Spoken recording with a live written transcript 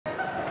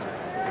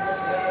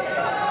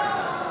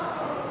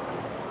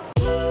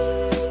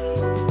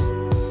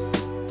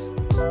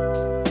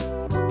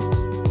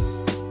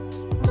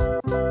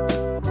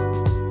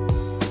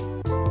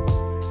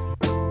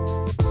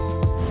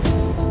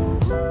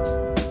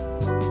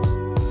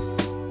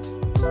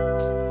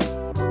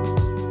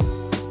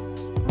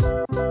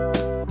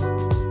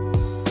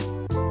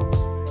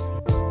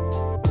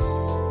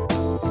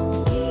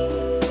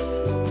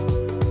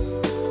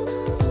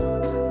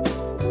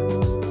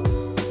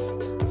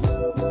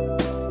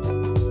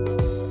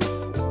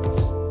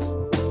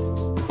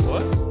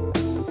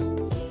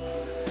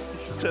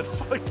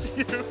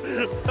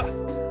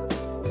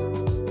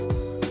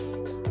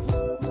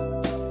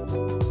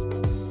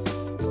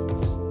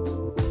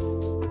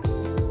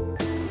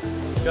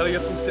Gotta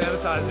get some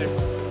sanitizer.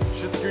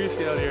 Shit's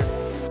greasy out here.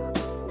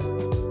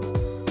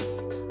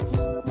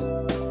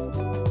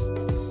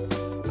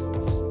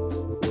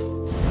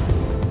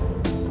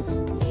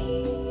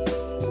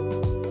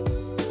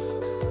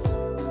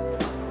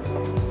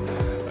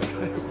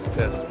 It's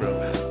pissed, bro.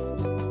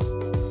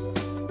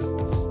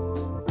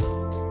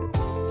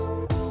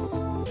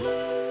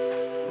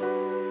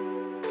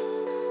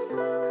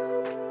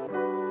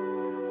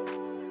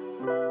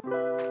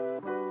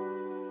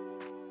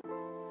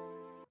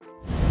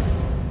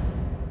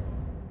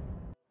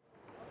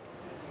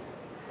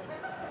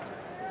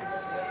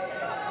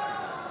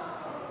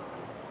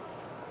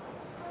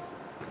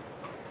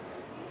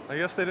 I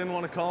guess they didn't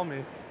want to call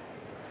me.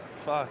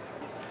 Fuck.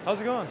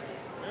 How's it going?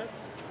 Good.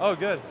 Oh,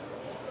 good.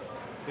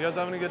 You guys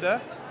having a good day?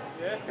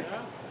 Yeah.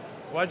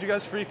 Why'd you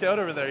guys freak out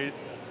over there? You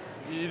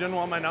didn't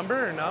want my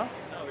number or no?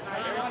 No,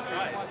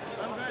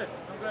 I'm good.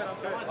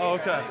 Oh,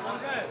 okay.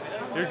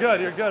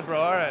 You're good, bro.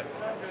 All right.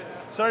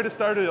 Sorry to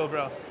startle you,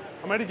 bro.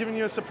 I might have given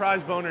you a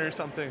surprise boner or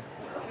something.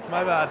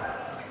 My bad.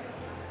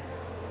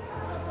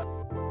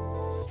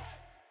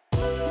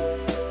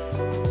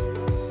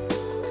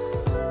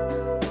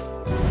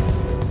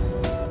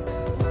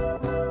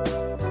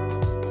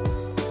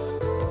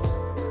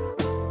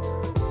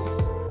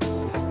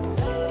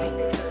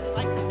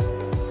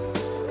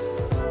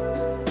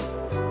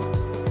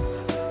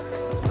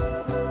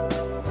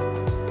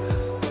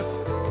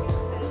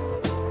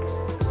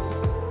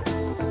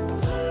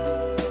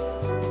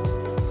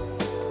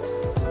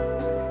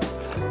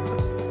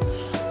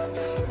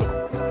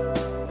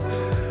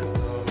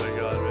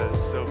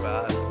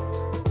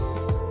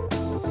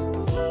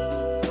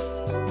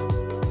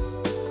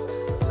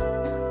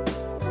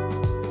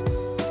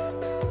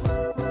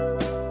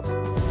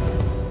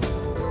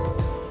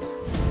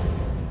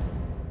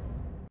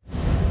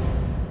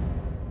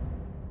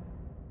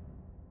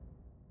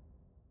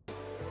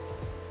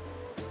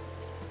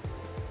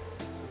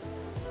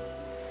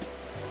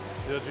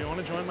 Yo, do you want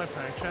to join my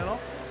prank channel?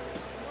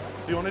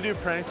 Do you want to do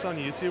pranks on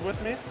YouTube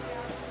with me?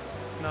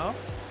 No?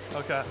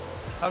 Okay.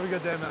 Have a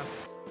good day, man.